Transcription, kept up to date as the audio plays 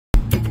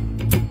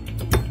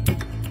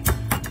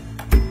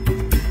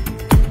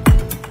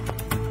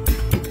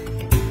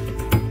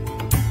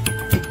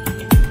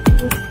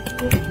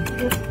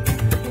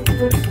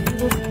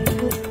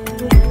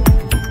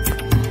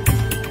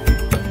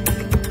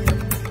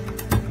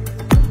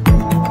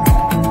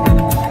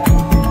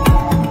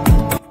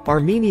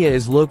Armenia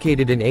is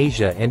located in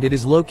Asia, and it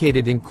is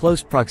located in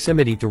close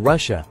proximity to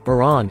Russia,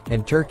 Iran,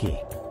 and Turkey.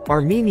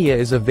 Armenia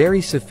is a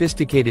very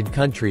sophisticated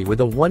country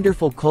with a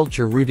wonderful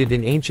culture rooted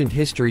in ancient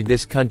history.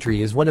 This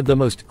country is one of the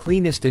most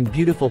cleanest and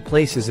beautiful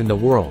places in the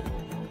world,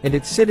 and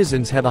its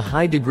citizens have a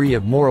high degree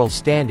of moral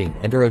standing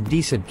and are of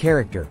decent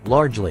character,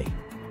 largely.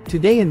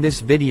 Today in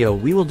this video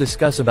we will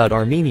discuss about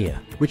Armenia,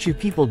 which you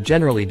people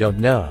generally don't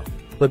know.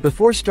 But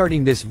before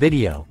starting this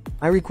video,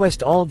 I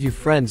request all of you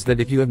friends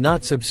that if you have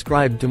not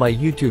subscribed to my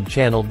YouTube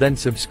channel, then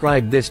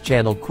subscribe this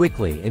channel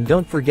quickly, and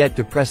don't forget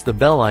to press the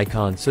bell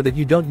icon so that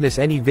you don't miss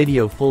any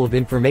video full of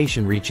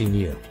information reaching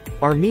you.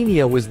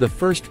 Armenia was the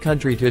first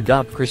country to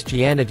adopt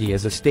Christianity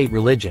as a state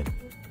religion.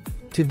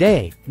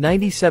 Today,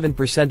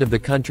 97% of the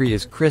country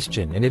is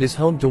Christian, and it is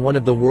home to one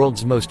of the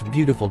world's most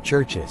beautiful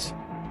churches.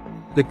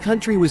 The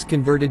country was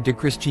converted to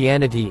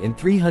Christianity in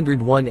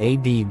 301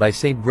 AD by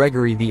Saint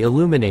Gregory the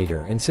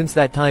Illuminator, and since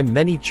that time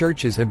many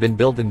churches have been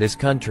built in this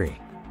country.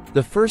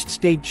 The first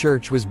state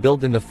church was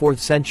built in the 4th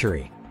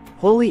century.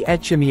 Holy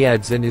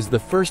Echemiadzin is the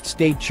first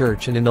state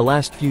church, and in the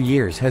last few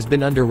years has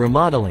been under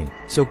remodeling,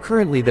 so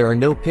currently there are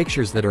no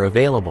pictures that are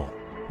available.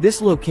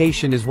 This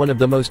location is one of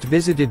the most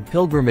visited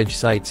pilgrimage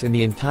sites in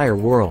the entire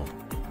world.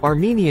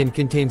 Armenian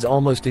contains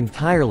almost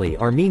entirely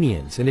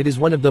Armenians, and it is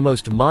one of the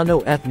most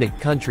mono-ethnic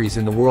countries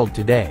in the world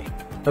today.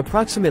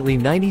 Approximately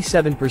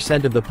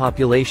 97% of the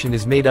population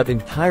is made up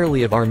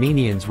entirely of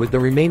Armenians, with the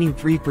remaining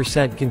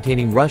 3%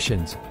 containing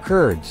Russians,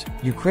 Kurds,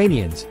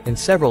 Ukrainians, and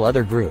several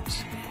other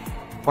groups.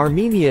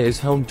 Armenia is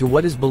home to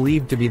what is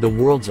believed to be the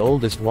world's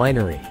oldest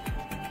winery.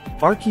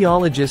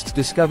 Archaeologists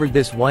discovered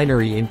this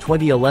winery in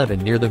 2011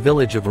 near the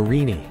village of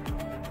Serene.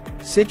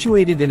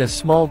 Situated in a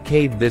small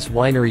cave, this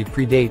winery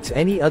predates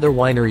any other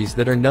wineries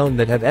that are known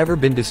that have ever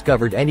been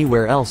discovered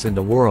anywhere else in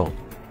the world.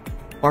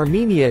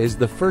 Armenia is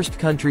the first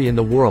country in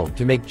the world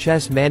to make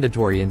chess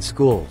mandatory in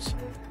schools.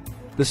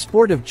 The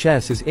sport of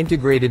chess is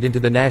integrated into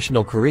the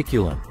national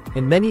curriculum,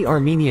 and many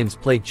Armenians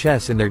play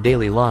chess in their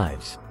daily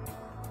lives.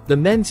 The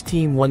men's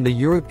team won the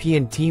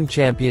European Team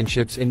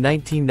Championships in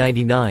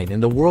 1999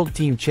 and the World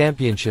Team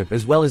Championship,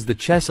 as well as the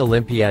Chess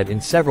Olympiad in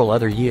several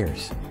other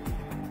years.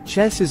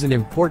 Chess is an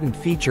important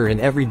feature in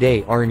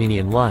everyday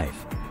Armenian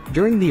life.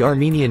 During the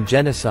Armenian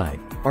genocide,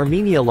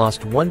 Armenia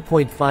lost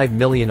 1.5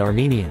 million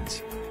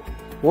Armenians.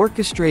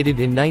 Orchestrated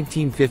in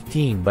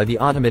 1915 by the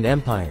Ottoman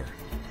Empire,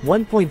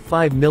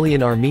 1.5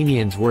 million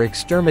Armenians were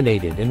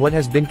exterminated in what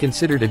has been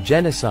considered a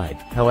genocide.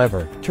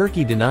 However,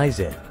 Turkey denies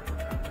it.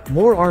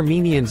 More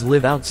Armenians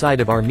live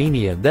outside of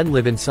Armenia than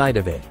live inside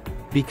of it.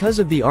 Because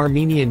of the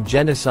Armenian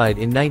genocide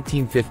in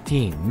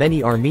 1915,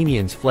 many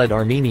Armenians fled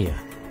Armenia.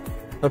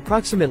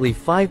 Approximately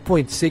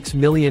 5.6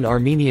 million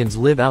Armenians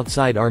live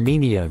outside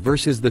Armenia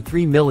versus the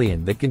 3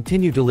 million that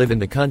continue to live in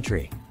the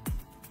country.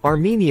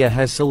 Armenia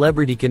has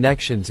celebrity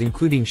connections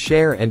including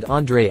Cher and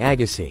Andre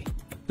Agassi.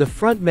 The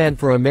frontman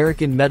for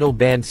American metal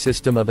band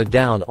System of a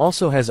Down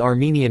also has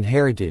Armenian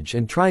heritage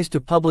and tries to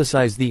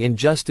publicize the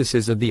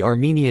injustices of the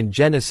Armenian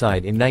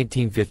genocide in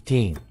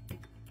 1915.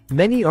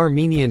 Many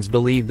Armenians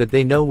believe that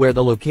they know where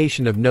the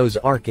location of Noah's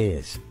Ark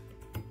is.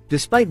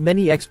 Despite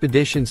many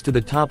expeditions to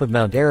the top of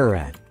Mount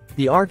Ararat,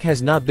 the Ark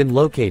has not been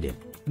located.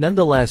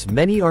 Nonetheless,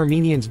 many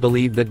Armenians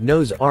believe that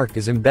Noah's Ark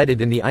is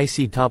embedded in the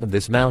icy top of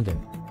this mountain.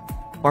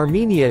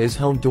 Armenia is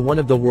home to one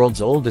of the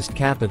world's oldest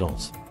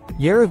capitals.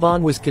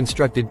 Yerevan was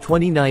constructed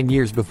 29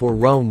 years before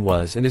Rome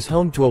was, and is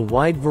home to a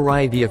wide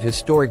variety of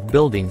historic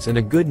buildings and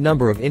a good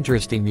number of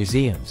interesting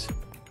museums.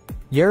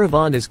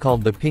 Yerevan is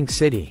called the Pink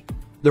City.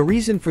 The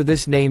reason for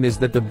this name is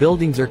that the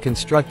buildings are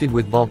constructed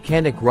with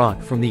volcanic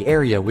rock from the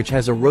area, which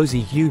has a rosy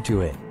hue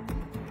to it.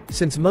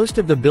 Since most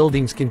of the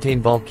buildings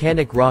contain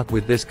volcanic rock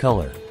with this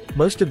color,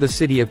 most of the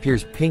city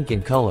appears pink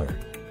in color.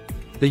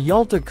 The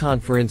Yalta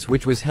Conference,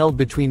 which was held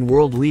between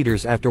world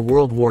leaders after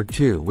World War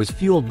II, was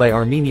fueled by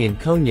Armenian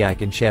cognac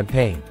and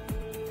champagne.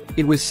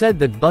 It was said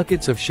that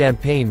buckets of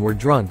champagne were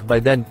drunk by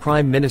then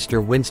Prime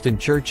Minister Winston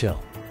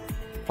Churchill.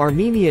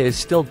 Armenia is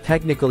still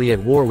technically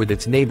at war with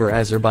its neighbor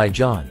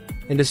Azerbaijan,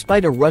 and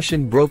despite a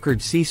Russian-brokered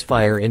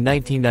ceasefire in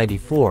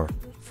 1994,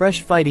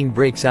 fresh fighting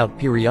breaks out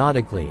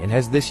periodically and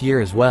has this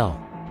year as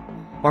well.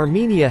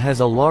 Armenia has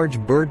a large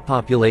bird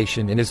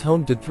population and is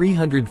home to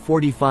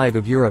 345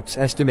 of Europe's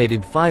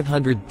estimated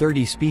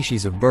 530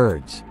 species of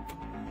birds.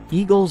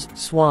 Eagles,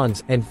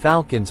 swans, and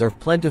falcons are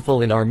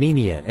plentiful in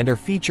Armenia and are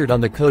featured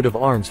on the coat of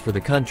arms for the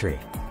country.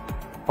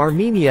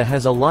 Armenia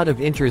has a lot of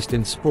interest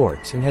in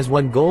sports and has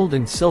won gold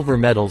and silver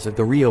medals at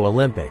the Rio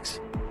Olympics.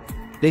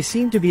 They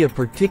seem to be a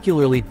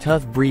particularly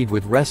tough breed,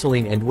 with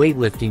wrestling and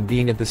weightlifting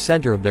being at the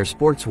center of their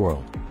sports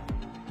world.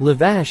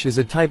 Lavash is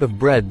a type of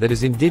bread that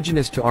is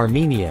indigenous to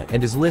Armenia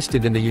and is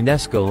listed in the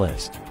UNESCO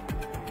list.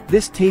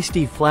 This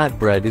tasty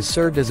flatbread is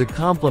served as a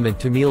complement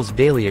to meals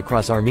daily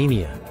across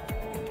Armenia.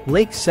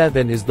 Lake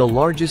Sevan is the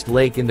largest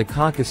lake in the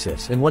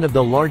Caucasus and one of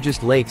the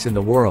largest lakes in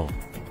the world.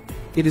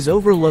 It is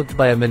overlooked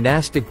by a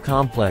monastic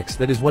complex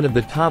that is one of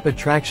the top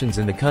attractions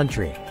in the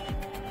country.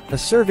 A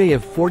survey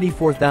of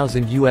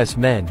 44,000 US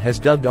men has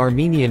dubbed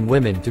Armenian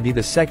women to be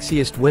the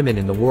sexiest women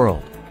in the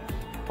world.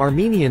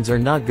 Armenians are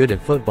not good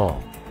at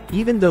football.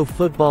 Even though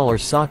football or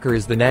soccer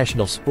is the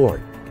national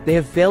sport, they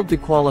have failed to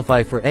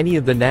qualify for any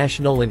of the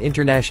national and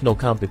international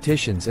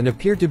competitions and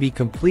appear to be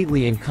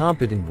completely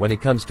incompetent when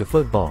it comes to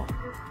football.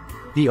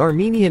 The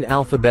Armenian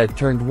alphabet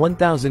turned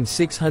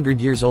 1,600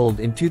 years old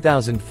in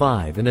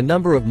 2005, and a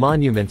number of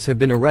monuments have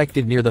been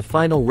erected near the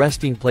final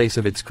resting place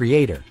of its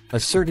creator, a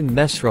certain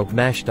Mesrop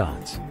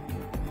Mashtots.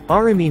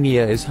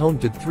 Armenia is home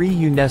to 3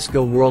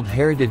 UNESCO World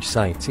Heritage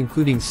Sites,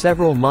 including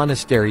several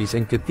monasteries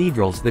and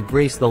cathedrals that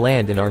grace the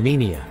land in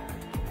Armenia.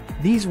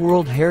 These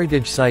World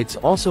Heritage Sites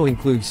also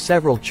include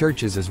several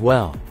churches as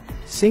well.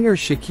 Singer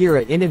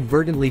Shakira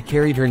inadvertently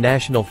carried her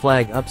national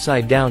flag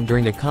upside down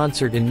during a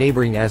concert in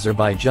neighboring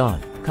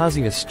Azerbaijan,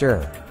 causing a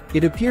stir.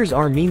 It appears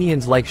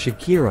Armenians like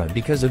Shakira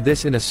because of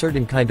this in a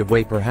certain kind of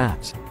way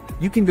perhaps.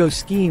 You can go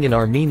skiing in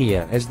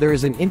Armenia, as there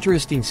is an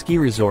interesting ski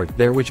resort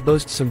there which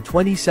boasts some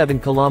 27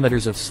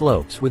 kilometers of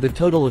slopes with a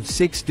total of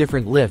 6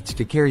 different lifts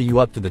to carry you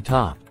up to the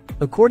top.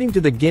 According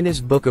to the Guinness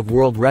Book of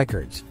World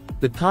Records,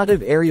 the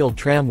Tatav aerial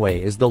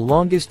tramway is the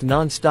longest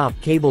non-stop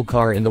cable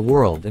car in the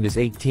world and is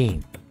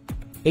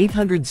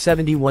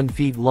 871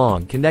 feet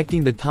long,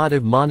 connecting the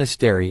Tatav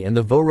Monastery and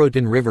the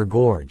Vorotin River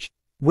Gorge.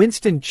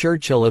 Winston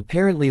Churchill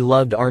apparently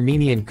loved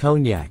Armenian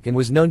cognac and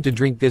was known to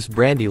drink this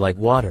brandy like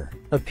water.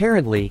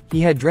 Apparently,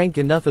 he had drank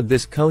enough of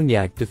this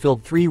cognac to fill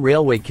 3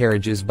 railway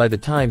carriages by the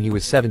time he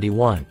was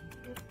 71.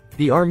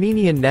 The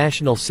Armenian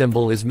national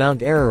symbol is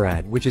Mount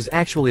Ararat, which is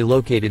actually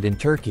located in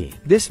Turkey.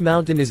 This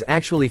mountain is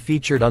actually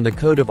featured on the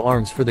coat of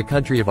arms for the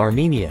country of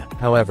Armenia,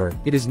 however,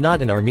 it is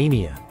not in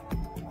Armenia.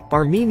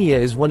 Armenia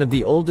is one of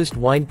the oldest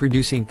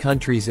wine-producing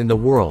countries in the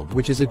world,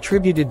 which is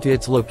attributed to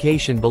its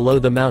location below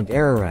the Mount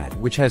Ararat,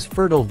 which has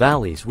fertile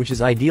valleys which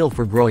is ideal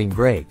for growing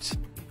grapes.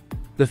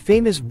 The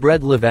famous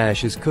bread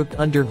lavash is cooked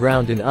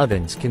underground in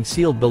ovens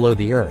concealed below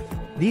the earth.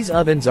 These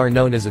ovens are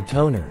known as a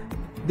toner.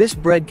 This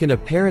bread can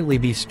apparently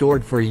be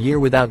stored for a year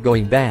without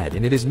going bad,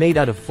 and it is made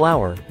out of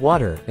flour,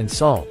 water, and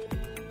salt.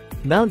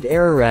 Mount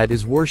Ararat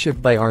is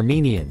worshipped by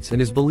Armenians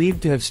and is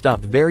believed to have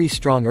stopped very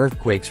strong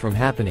earthquakes from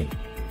happening.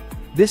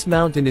 This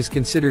mountain is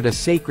considered a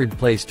sacred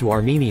place to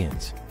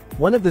Armenians.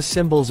 One of the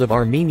symbols of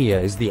Armenia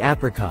is the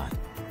apricot.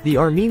 The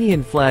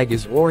Armenian flag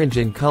is orange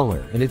in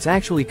color, and it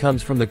actually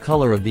comes from the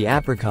color of the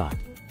apricot.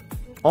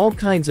 All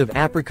kinds of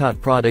apricot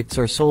products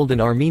are sold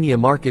in Armenia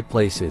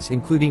marketplaces,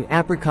 including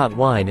apricot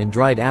wine and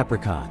dried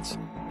apricots.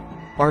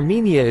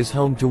 Armenia is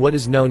home to what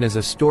is known as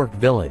a stork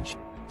village.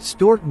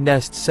 Stork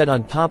nests set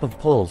on top of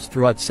poles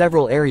throughout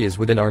several areas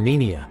within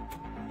Armenia.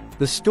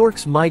 The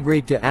storks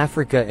migrate to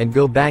Africa and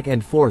go back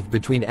and forth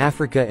between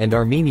Africa and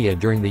Armenia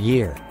during the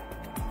year.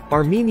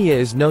 Armenia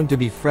is known to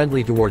be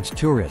friendly towards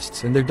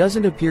tourists, and there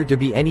doesn't appear to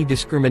be any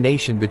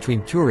discrimination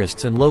between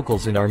tourists and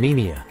locals in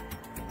Armenia.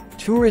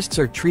 Tourists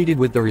are treated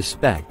with the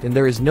respect, and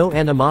there is no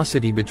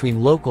animosity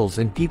between locals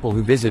and people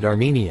who visit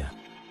Armenia.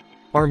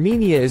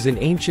 Armenia is an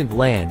ancient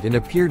land and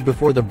appeared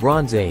before the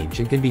Bronze Age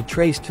and can be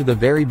traced to the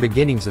very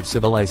beginnings of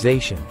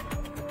civilization.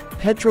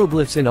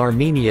 Petroglyphs in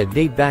Armenia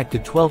date back to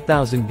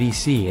 12,000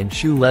 BC, and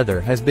shoe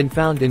leather has been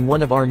found in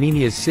one of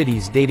Armenia's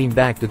cities dating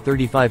back to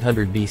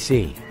 3500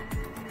 BC.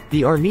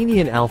 The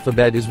Armenian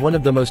alphabet is one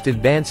of the most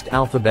advanced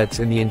alphabets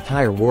in the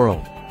entire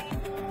world.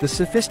 The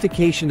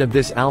sophistication of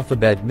this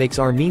alphabet makes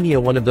Armenia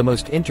one of the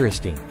most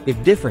interesting,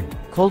 if different,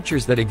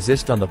 cultures that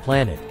exist on the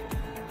planet.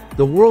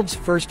 The world's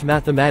first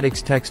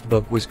mathematics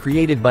textbook was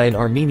created by an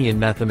Armenian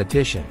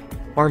mathematician.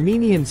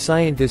 Armenian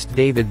scientist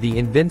David the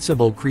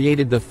Invincible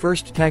created the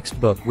first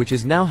textbook, which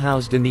is now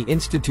housed in the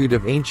Institute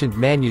of Ancient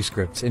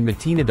Manuscripts in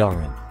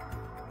Matinadaran.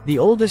 The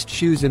oldest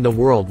shoes in the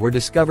world were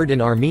discovered in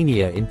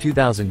Armenia in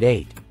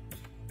 2008.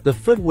 The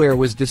footwear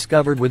was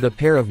discovered with a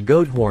pair of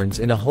goat horns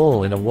in a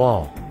hole in a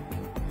wall.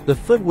 The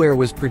footwear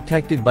was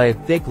protected by a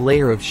thick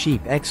layer of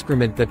sheep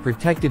excrement that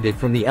protected it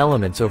from the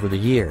elements over the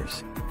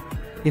years.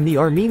 In the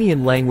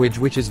Armenian language,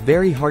 which is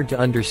very hard to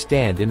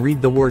understand and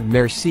read, the word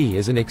merci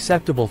is an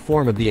acceptable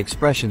form of the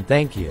expression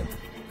thank you.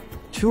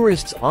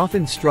 Tourists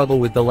often struggle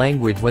with the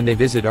language when they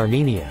visit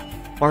Armenia.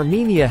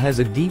 Armenia has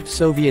a deep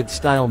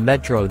Soviet-style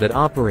metro that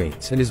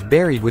operates and is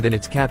buried within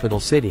its capital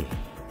city.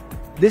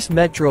 This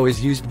metro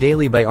is used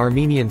daily by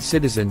Armenian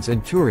citizens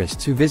and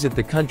tourists who visit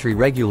the country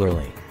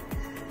regularly.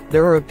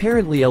 There are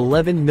apparently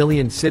 11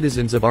 million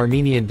citizens of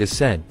Armenian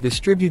descent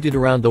distributed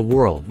around the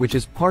world, which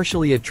is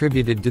partially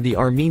attributed to the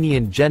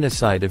Armenian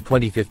genocide of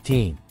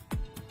 2015.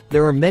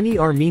 There are many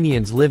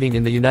Armenians living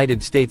in the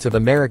United States of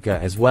America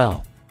as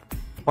well.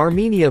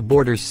 Armenia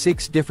borders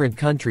 6 different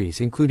countries,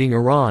 including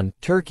Iran,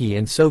 Turkey,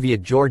 and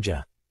Soviet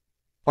Georgia.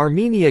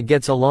 Armenia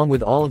gets along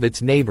with all of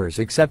its neighbors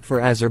except for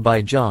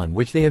Azerbaijan,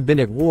 which they have been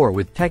at war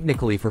with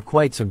technically for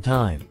quite some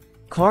time.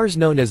 Cars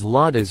known as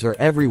Ladas are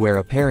everywhere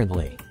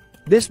apparently.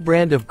 This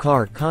brand of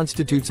car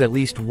constitutes at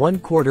least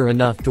 1/4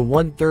 enough to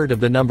 1/3 of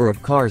the number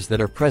of cars that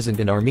are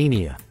present in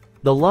Armenia.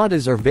 The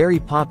Ladas are very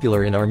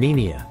popular in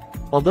Armenia.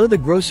 Although the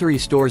grocery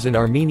stores in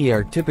Armenia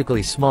are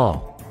typically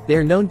small, they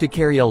are known to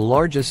carry a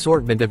large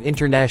assortment of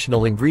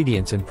international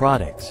ingredients and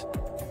products.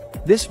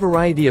 This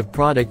variety of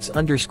products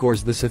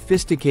underscores the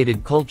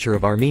sophisticated culture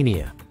of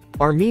Armenia.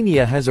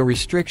 Armenia has a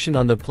restriction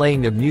on the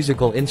playing of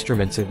musical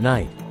instruments at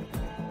night.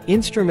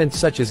 Instruments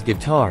such as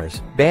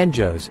guitars,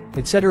 banjos,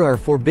 etc. are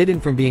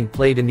forbidden from being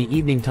played in the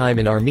evening time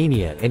in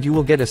Armenia, and you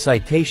will get a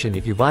citation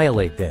if you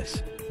violate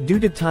this. Due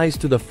to ties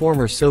to the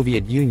former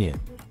Soviet Union,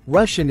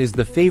 Russian is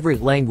the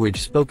favorite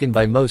language spoken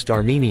by most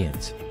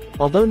Armenians.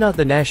 Although not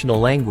the national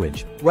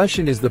language,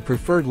 Russian is the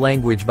preferred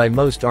language by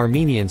most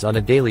Armenians on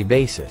a daily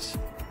basis.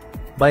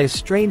 By a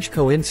strange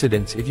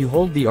coincidence, if you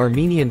hold the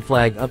Armenian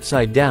flag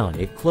upside down,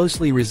 it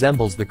closely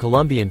resembles the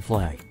Colombian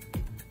flag.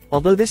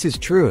 Although this is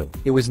true,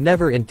 it was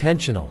never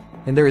intentional,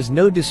 and there is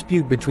no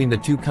dispute between the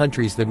two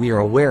countries that we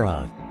are aware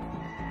of.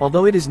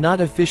 Although it is not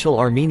official,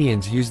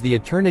 Armenians use the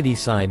eternity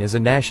sign as a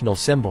national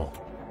symbol.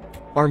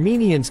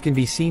 Armenians can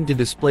be seen to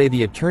display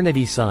the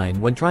eternity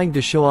sign when trying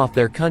to show off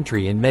their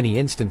country in many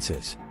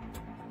instances.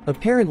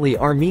 Apparently,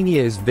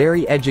 Armenia is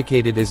very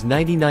educated, as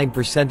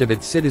 99% of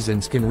its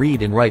citizens can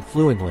read and write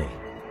fluently.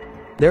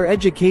 Their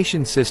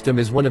education system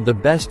is one of the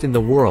best in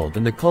the world,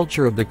 and the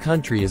culture of the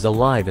country is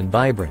alive and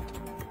vibrant.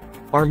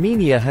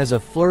 Armenia has a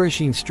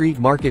flourishing street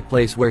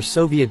marketplace where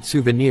Soviet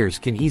souvenirs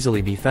can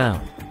easily be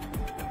found.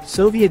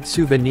 Soviet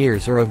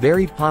souvenirs are a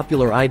very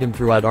popular item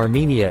throughout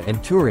Armenia,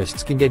 and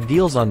tourists can get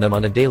deals on them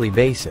on a daily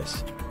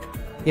basis.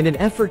 In an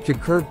effort to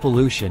curb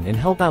pollution and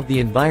help out the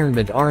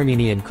environment,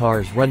 Armenian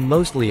cars run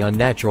mostly on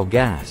natural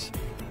gas.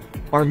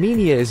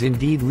 Armenia is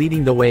indeed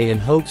leading the way and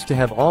hopes to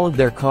have all of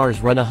their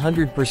cars run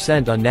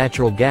 100% on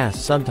natural gas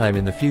sometime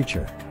in the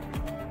future.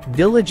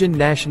 Dilijan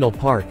National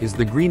Park is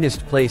the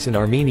greenest place in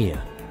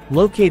Armenia.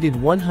 Located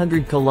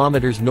 100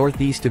 kilometers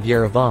northeast of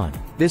Yerevan,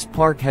 this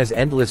park has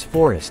endless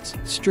forests,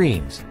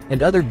 streams,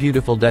 and other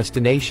beautiful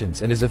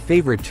destinations, and is a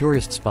favorite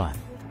tourist spot.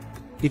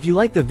 If you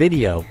like the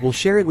video, we'll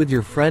share it with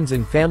your friends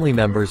and family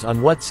members on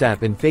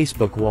WhatsApp and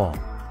Facebook wall.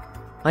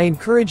 I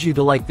encourage you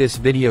to like this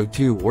video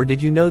too, or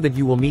did you know that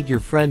you will meet your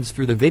friends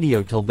through the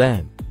video? Till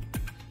then.